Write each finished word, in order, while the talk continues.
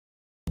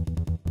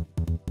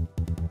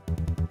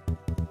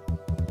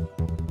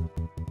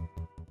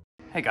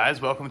Hey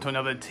guys, welcome to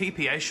another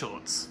TPA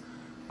Shorts.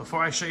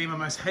 Before I show you my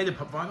most hated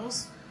pop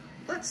vinyls,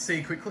 let's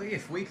see quickly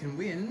if we can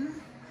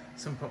win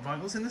some pop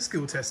vinyls in the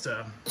skill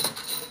tester.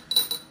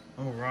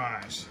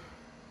 Alright.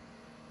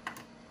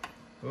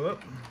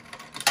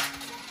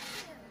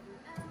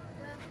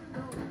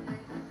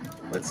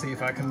 Let's see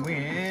if I can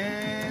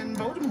win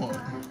Voldemort.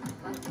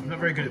 I'm not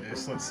very good at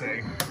this, let's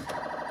see.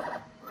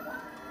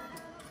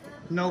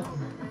 Nope.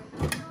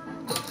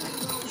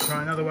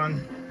 Try another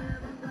one.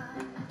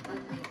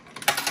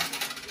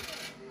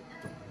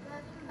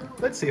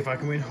 Let's see if I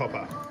can win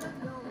Hopper.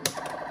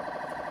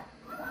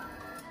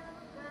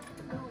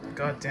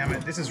 God damn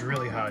it, this is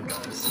really hard,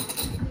 guys.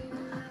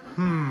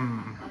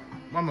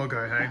 One more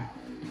go, hey?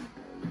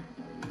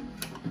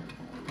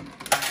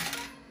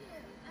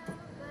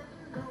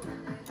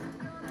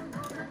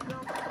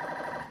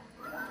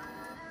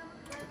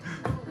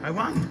 I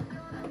won!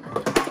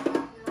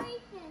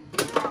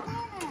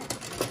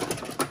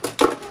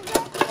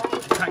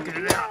 Can't get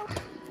it out.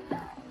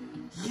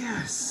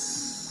 Yes!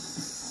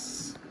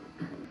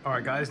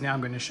 Alright guys, now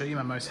I'm going to show you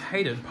my most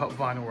hated pop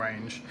vinyl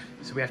range.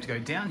 So we have to go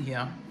down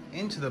here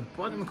into the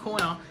bottom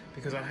corner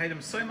because I hate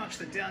them so much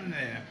that down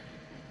there.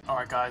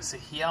 Alright guys, so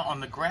here on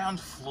the ground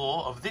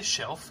floor of this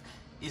shelf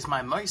is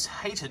my most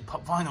hated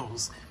pop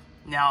vinyls.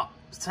 Now,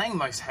 saying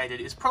most hated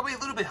is probably a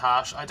little bit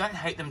harsh. I don't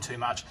hate them too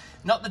much.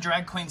 Not the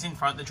drag queens in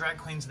front. The drag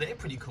queens, they're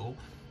pretty cool.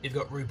 You've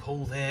got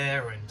RuPaul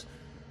there and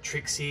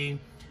Trixie.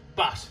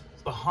 But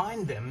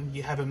behind them,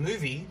 you have a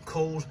movie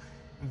called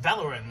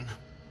Valorant.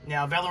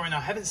 Now, Valorant,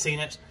 I haven't seen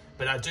it,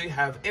 but I do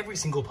have every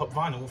single pop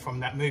vinyl from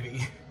that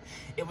movie.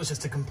 It was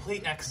just a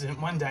complete accident.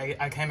 One day,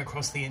 I came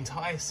across the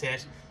entire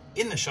set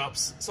in the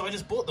shops, so I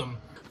just bought them.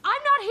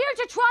 I'm not here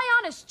to try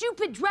on a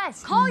stupid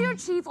dress. Call your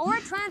chief or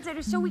a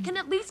translator so we can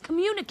at least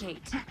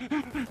communicate.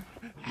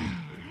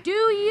 Do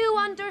you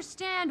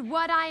understand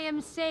what I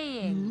am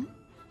saying?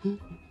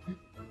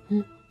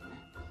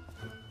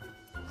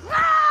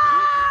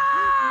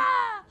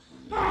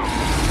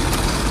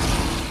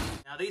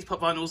 Now these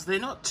pop vinyls, they're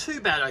not too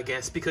bad, I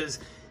guess, because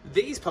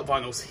these pop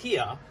vinyls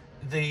here,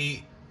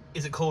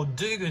 is it called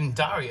Dugan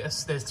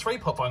Darius? There's 3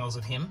 pop vinyls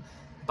of him,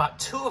 but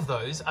 2 of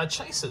those are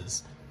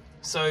chasers.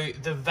 So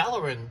the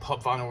Valorant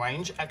pop vinyl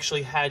range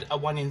actually had a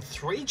 1 in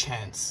 3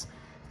 chance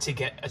to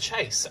get a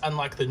chase,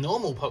 unlike the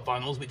normal pop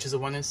vinyls, which is a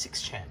 1 in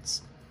 6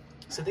 chance.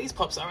 So these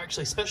pops are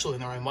actually special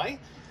in their own way,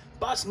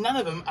 but none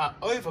of them are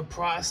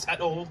overpriced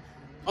at all.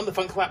 On the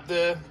Funko app,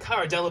 the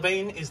Cara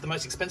Delevingne is the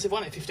most expensive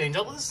one at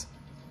 $15,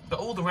 but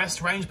all the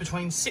rest range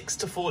between $6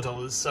 to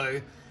 $4,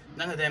 so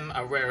none of them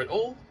are rare at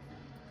all.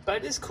 But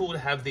it is cool to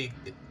have the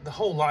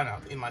whole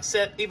lineup in my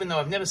set, even though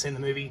I've never seen the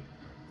movie,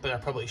 but I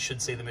probably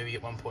should see the movie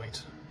at one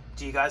point.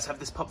 Do you guys have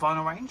this pop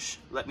vinyl range?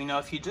 Let me know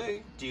if you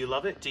do. Do you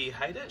love it? Do you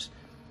hate it?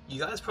 You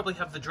guys probably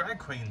have the drag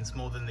queens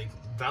more than the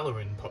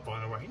Valorant pop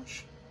vinyl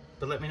range,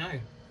 but let me know.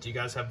 Do you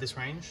guys have this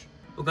range?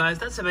 Well guys,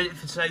 that's about it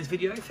for today's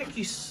video. Thank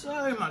you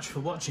so much for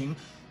watching.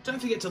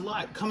 Don't forget to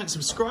like, comment,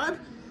 subscribe,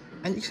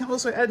 and you can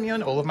also add me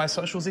on all of my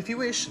socials if you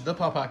wish, The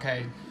Pop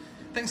Arcade.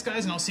 Thanks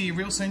guys, and I'll see you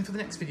real soon for the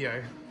next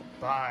video.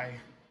 Bye.